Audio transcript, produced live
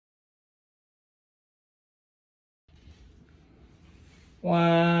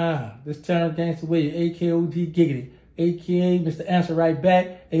Wow, this Terrance Gangsta Williams, a.k.a. OG Giggity, a.k.a. Mr. Answer Right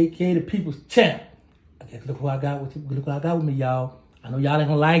Back, a.k.a. the People's Champ. I guess look who I got with you. Look who I got with me, y'all. I know y'all ain't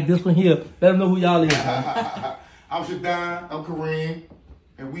gonna like this one here. Let them know who y'all is, man. I'm Shadon, I'm Kareem,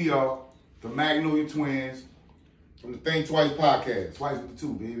 and we are the Magnolia Twins from the Think Twice podcast. Twice with the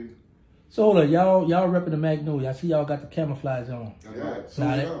two, baby. So hold up, y'all repping the Magnolia. I see y'all got the camouflage on. Yeah,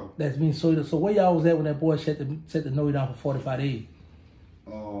 that's mean. So where y'all was at when that boy set the Nolia down for 45 days?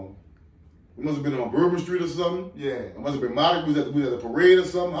 We must have been on Bourbon Street or something. Yeah. It must have been Mardi Gras. We was at the parade or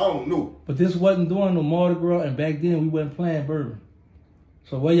something. I don't know. But this wasn't doing no Mardi Gras, and back then we wasn't playing Bourbon.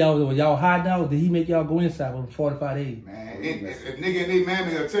 So where y'all was y'all hiding out? Did he make y'all go inside for 45 days? Man, if nigga and they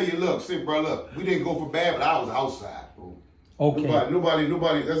mammy will tell you, look, say, bro, look, we didn't go for bad, but I was outside, bro. Okay. Nobody.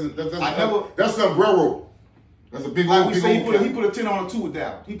 That's sombrero. That's a big like old. We say he put a 10 on a 2 with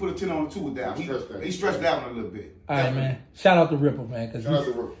that. He put a 10 on a 2 with that. He stretched out a little bit. All right, man. Shout out to Ripper, man, because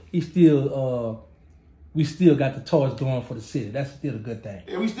he still we still got the torch going for the city. That's still a good thing.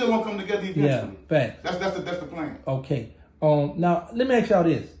 Yeah, we still gonna come together eventually. Yeah, fact. That's the plan. Okay. Now let me ask y'all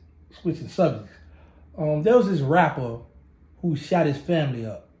this. Switching subjects. There was this rapper who shot his family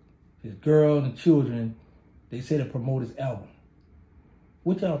up. His girl and the children. They said to promote his album.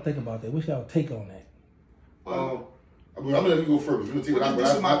 What y'all think about that? What's y'all take on that? I'm gonna let you go first. Let me tell you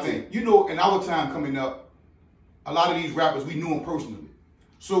this is my thing. You know, in our time coming up, a lot of these rappers, we knew them personally.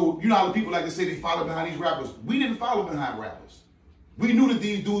 So, you know how the people like to say they follow behind these rappers. We didn't follow behind rappers. We knew that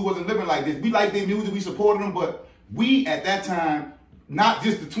these dudes wasn't living like this. We liked their music, we supported them, but we, at that time, not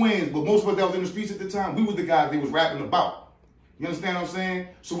just the Twins, but most of us that was in the streets at the time, we were the guys they was rapping about. You understand what I'm saying?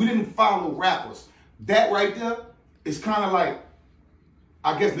 So we didn't follow rappers. That right there is kind of like,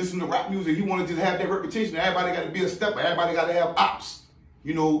 I guess, listen to rap music. He wanted to have that reputation. Everybody got to be a stepper. Everybody got to have ops.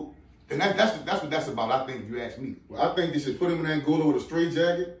 You know, and that's what that's about, I think, if you ask me. Well, I think they should put him in Angola with a straight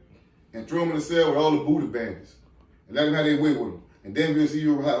jacket and throw him in a cell with all the booty bandits and let him have their way with him. And then we'll see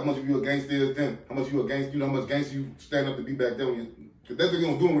how much of you a gangster is then. How much you a gangster, you know how much gangster you stand up to be back there. Because that's what they're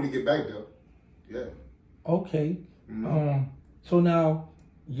going to do when he get back there. Yeah. Okay. So now,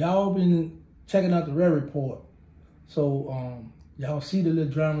 y'all been checking out the Red Report. So, y'all see the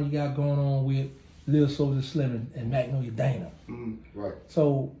little drama you got going on with Lil Soulja Slim and Magnolia Dana. Right.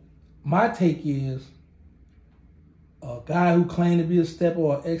 So my take is a guy who claimed to be a stepper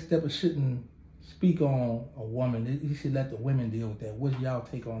or an ex-stepper shouldn't speak on a woman. He should let the women deal with that. What's y'all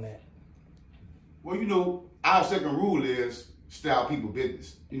take on that? Well, you know, our second rule is stay out people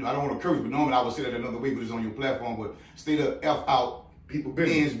business. You know, I don't want to curse, but normally I would say that another way, but it's on your platform, but stay the F out people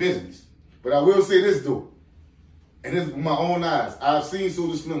business. But I will say this, though. And this is with my own eyes. I've seen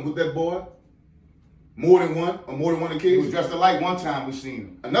Soulja Slim with that boy more than one occasion. He was dressed alike one time we seen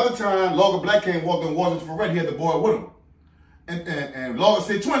him. Another time, Logger Black came walking in Washington for Red. He had the boy with him. And Logger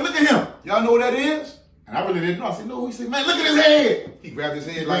said, "Twin, look at him." Y'all know what that is? And I really didn't know. I said, "No." He said, "Man, look at his head." He grabbed his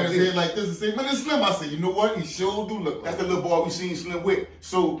head like this and said, "Man, it's Slim." I said, "You know what? He sure do look like that's the little boy we seen Slim with."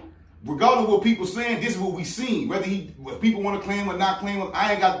 So regardless of what people saying, this is what we seen. Whether people want to claim or not claim,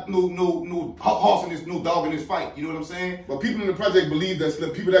 I ain't got no horse in this, no dog in this fight. You know what I'm saying? But people in the project believe that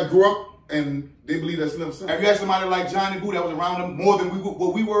Slim. People that grew up and they believe that Slim. Have you had somebody like Johnny Boo that was around them more than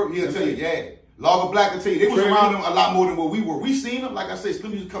what we were? He'll tell you, yeah. Logger Black will tell you, they was around them a lot more than what we were. We seen them, like I said,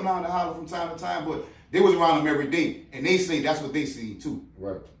 Slim used to come down to holler from time to time, but they was around them every day, and they say that's what they seen too.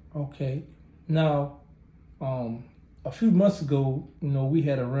 Right. Okay. Now, a few months ago, you know, we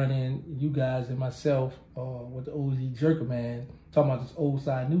had a run-in, you guys and myself, with the OG Jerker Man, talking about this old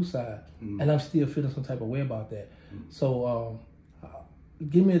side, new side. And I'm still feeling some type of way about that. So,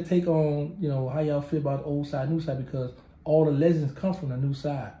 give me a take on, you know, how y'all feel about the old side, new side, because all the legends come from the new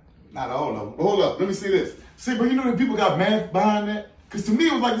side. Not all of them. Hold up, let me see this. See, but you know that people got math behind that? Because to me,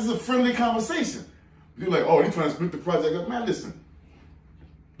 it was like this is a friendly conversation. You're like, oh, you trying to split the project up. Man, listen.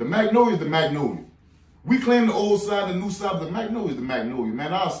 The Magnolia is the Magnolia. We claim the old side, the new side, but the Magnolia is the Magnolia,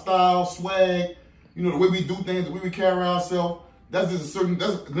 man. Our style, swag, you know, the way we do things, the way we carry ourselves, that's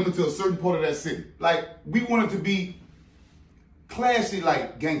limited to a certain part of that city. Like, we wanted to be classy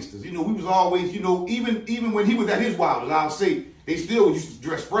like gangsters. You know, we was always, you know, even when he was at his wildest, I'll say, they still used to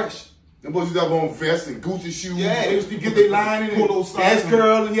dress fresh. Them boys used to have on vests and Gucci shoes. Yeah, they used to get their line in and S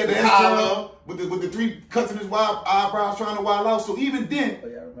curl, and he had the S curl with the 3 cuts in his eyebrows trying to wild out. So even then,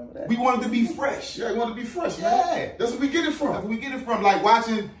 we wanted to be fresh. Yeah, we wanted to be fresh, man. Yeah. That's where we get it from. That's where we get it from. Like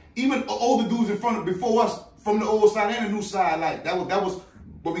watching even older dudes in front of before us from the old side and the new side. Like that was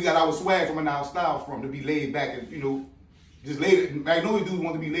where we got our swag from and our style from, to be laid back and, you know, just laid. Magnolia dudes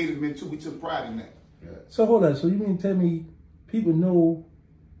want to be laid men too. We took pride in that. Yeah. So hold on. So you mean to tell me people know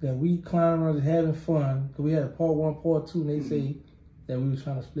that we clowning around and having fun because we had a part 1, part 2, and they say that we were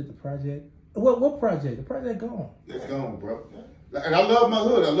trying to split the project. What project? The project gone. It's gone, bro. And I love my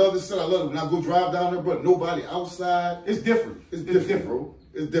hood. I love this city. I love it. When I go drive down there, bro, nobody outside. It's different. It's different, bro.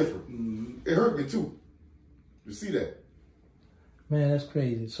 It's different. It hurt me too. You see that? Man, that's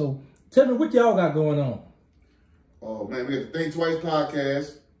crazy. So tell me what y'all got going on. Oh man, we got the Think Twice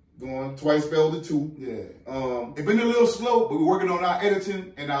podcast going. Twice spelled it too. Yeah. It's been a little slow, but we're working on our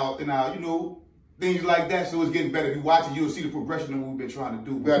editing and our things like that. So it's getting better. If you watch it, you'll see the progression of what we've been trying to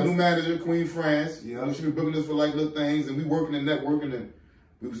do. We got a new manager, Queen France. Yeah. We should be booking us for like little things, and we working and networking, and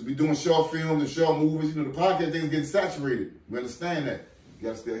we be doing short films and short movies. You know, the podcast thing is getting saturated. We understand that. You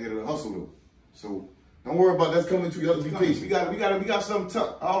gotta stay ahead of the hustle though. So don't worry about that's coming to you. Other be patient. We got something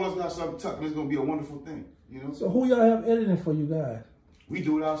tucked. All of us got something tucked, and it's gonna be a wonderful thing. You know. So who y'all have editing for you guys? We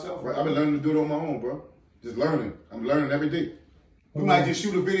do it ourselves. Right. I've been learning to do it on my own, bro. Just learning. I'm learning every day. We might just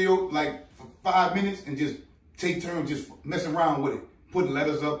shoot a video like for 5 minutes and just take turns just messing around with it. Putting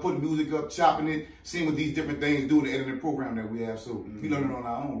letters up, putting music up, chopping it, seeing what these different things do in the editing program that we have. So we learn it on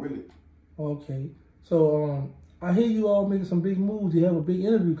our own, really. Okay. So I hear you all making some big moves. You have a big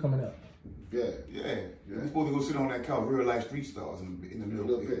interview coming up. Yeah. We're supposed to go sit on that couch, real life street stars in the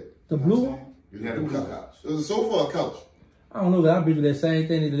middle of it. The blue one? Yeah, the blue couch. It was a sofa or a couch? I don't know, I've been through that same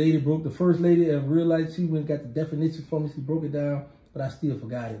thing that the lady broke. The first lady of real life, she went and got the definition for me. She broke it down, but I still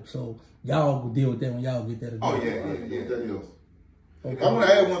forgot it. So y'all will deal with that when y'all get that. Oh, yeah. I want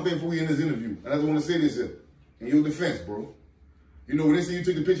to add one thing before we end this interview. And I just want to say this here. In your defense, bro. You know, when they say you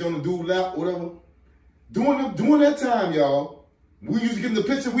took the picture on the dude's lap, whatever. During that time, y'all, we used to get in the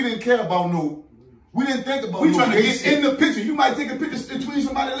picture. We didn't care about we didn't think about we trying to get in the picture. You might take a picture between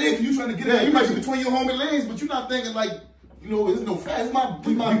somebody's legs. You trying to get in. You might be between your homie legs, but you're not thinking like, you know, there's no fact. It's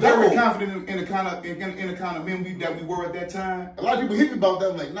my very confident in the kind of men that we were at that time. A lot of people hit me about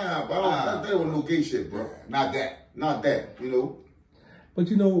that. I'm like, nah, bro, that was no gay shit, bro. Not that, you know. But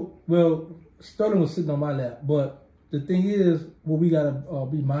you know, well, Sterling was sitting on my lap. But the thing is, what we gotta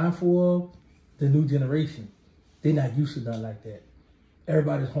be mindful of, the new generation. They're not used to nothing like that.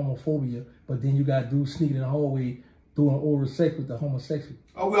 Everybody's homophobia, but then you got dudes sneaking in the hallway doing oral sex with the homosexual.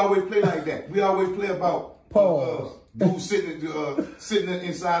 Oh, we always play like that. We always play about pause. Dudes sitting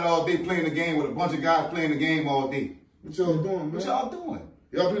inside all day playing the game with a bunch of guys playing the game all day. What y'all doing, man? What y'all doing?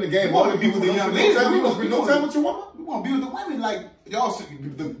 Y'all playing the game. All the people, the young ladies. No time with your woman. We want to be with the women like y'all,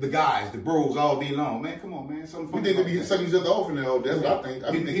 the guys, the bros all day long. Man, come on, man. We think they be sucking each other off in there all day. That's what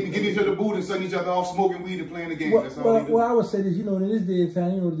I think. He be getting each other booed and sucking each other off, smoking weed and playing the game. That's all well, I would say this, you know, in this day and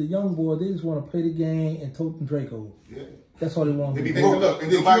time, you know, the young boys, they just want to play the game and tote them Draco. Yeah. That's all they want to do.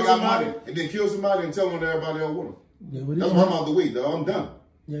 And then kill somebody and tell them that everybody else with them. Yeah, that's why I'm out the way, dog. I'm done.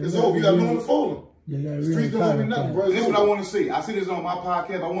 Yeah, it's over. You got no one to fold them. Yeah, the streets don't mean nothing, bro. This is what I want to say. I say this on my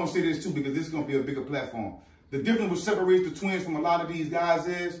podcast. I want to say this too because this is going to be a bigger platform. The difference what separates the twins from a lot of these guys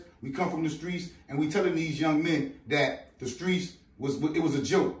is we come from the streets and we telling these young men that the streets was a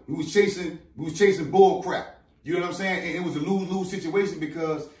joke. We was chasing bull crap. You know what I'm saying? And it was a lose-lose situation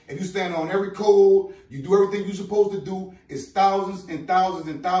because if you stand on every code, you do everything you're supposed to do, it's thousands and thousands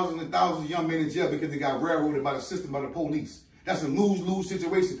and thousands and thousands of young men in jail because they got railroaded by the system, by the police. That's a lose-lose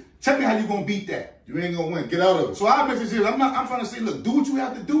situation. Tell me how you gonna beat that. You ain't gonna win. Get out of it. So our message is, I'm trying to say, look, do what you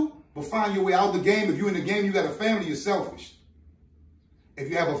have to do, but find your way out the game. If you're in the game, you got a family, you're selfish. If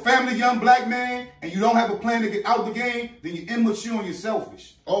you have a family, young black man, and you don't have a plan to get out the game, then you're immature and you're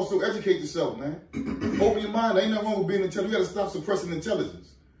selfish. Also, educate yourself, man. Open your mind. There ain't nothing wrong with being intelligent. You gotta stop suppressing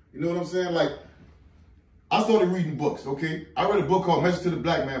intelligence. You know what I'm saying? Like, I started reading books, okay? I read a book called Message to the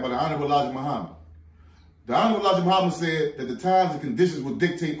Black Man by the Honorable Elijah Muhammad. The Honorable Elijah Muhammad said that the times and conditions will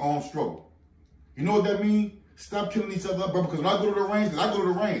dictate armed struggle. You know what that means? Stop killing each other up, bro. Because when I go to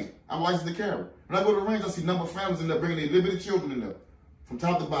the range, I'm licensed to carry. When I go to the range, I see a number of families in there bringing their limited children in there. From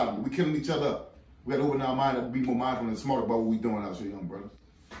top to bottom, we killing each other up. We got to open our mind up, be more mindful and smart about what we doing out here, young brothers.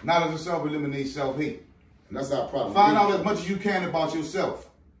 Knowledge of self eliminates self-hate. And that's our problem. Find out as much as you can about yourself.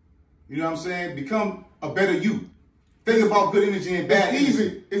 You know what I'm saying? Become a better you. Think about good energy and bad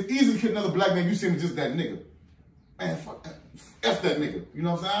energy. It's easy to kill another black man. You see him just that nigga. Man, F that nigga. You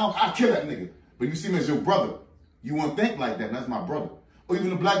know what I'm saying? I'll kill that nigga. But you see him as your brother. You won't think like that. And that's my brother. Or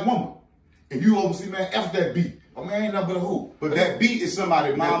even a black woman. If you oversee, man, F that beat. Oh, man, ain't nothing but a hoe. But that beat is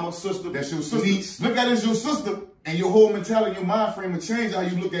somebody's mama, sister, that's your sister. Niece. Look at it as your sister, and your whole mentality, your mind frame will change how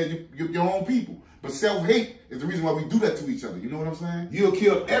you look at your own people. But self-hate is the reason why we do that to each other. You know what I'm saying? You'll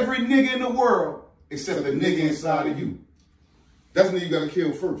kill every nigga in the world except the nigga inside of you. That's the nigga you gotta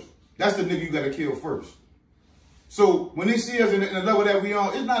kill first. That's the nigga you gotta kill first. So when they see us in the level that we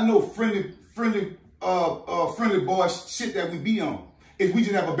on, it's not no friendly boy shit that we be on. if we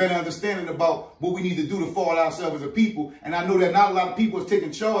just have a better understanding about what we need to do to fall ourselves as a people. And I know that not a lot of people is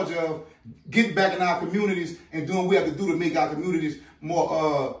taking charge of getting back in our communities and doing what we have to do to make our communities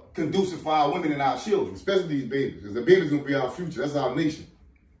more conducive for our women and our children. Especially these babies, because the babies going to be our future. That's our nation.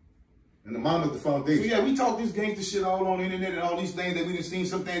 And the mom is the foundation. So yeah, we talk this gangster shit all on the internet and all these things that we done seen,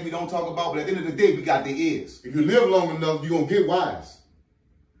 some things we don't talk about, but at the end of the day, we got their ears. If you live long enough, you're going to get wise.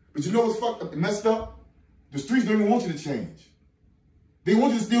 But you know what's fucked up, messed up? The streets don't even want you to change. They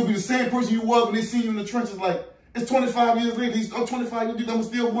want you to still be the same person you was when they see you in the trenches. Like, it's 25 years later. These 25 years, I'm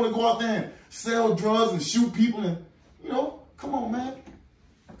still want to go out there and sell drugs and shoot people. And, you know, come on, man.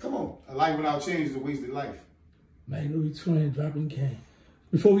 Come on. A life without change is a wasted life. Magnolia Twins dropping game.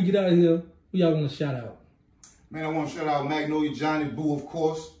 Before we get out of here, who y'all want to shout out? Man, I want to shout out Magnolia, Johnny, Boo, of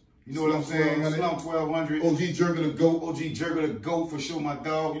course. You know what I'm saying? Slum 1200. OG Jerker the GOAT. OG Jerker the GOAT for sure, my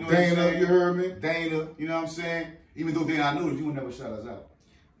dog. You know what I'm Dana, saying? you heard me? Dana, you know what I'm saying? Even though Dana, I knew that you would never shout us out.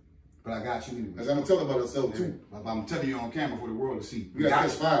 But I got you anyway. As I'm going to tell about ourselves, too. I'm telling you on camera for the world to see. We got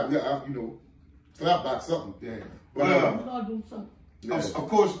S5. Yeah, you know, slap back something. Yeah. But, yeah. Of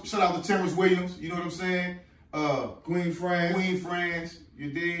course, shout out to Terrance Williams. You know what I'm saying? Queen France.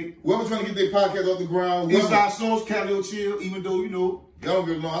 You dig? Whoever trying to get their podcast off the ground. Inside Source, Cali Chill, even though, you know. Y'all don't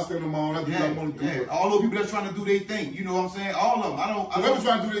get along. I stay them on. I do what I want to do. Yeah. All those people that's trying to do their thing. You know what I'm saying? All of them. Whoever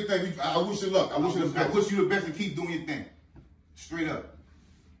trying to do their thing, I wish you luck. I wish you the best. I wish you the best and keep doing your thing. Straight up.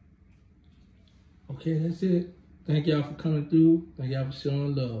 Okay, that's it. Thank y'all for coming through. Thank y'all for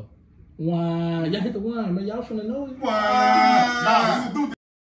showing love. Wine. Y'all hit the wine, man. Y'all from the Nolia. Wine. Nah,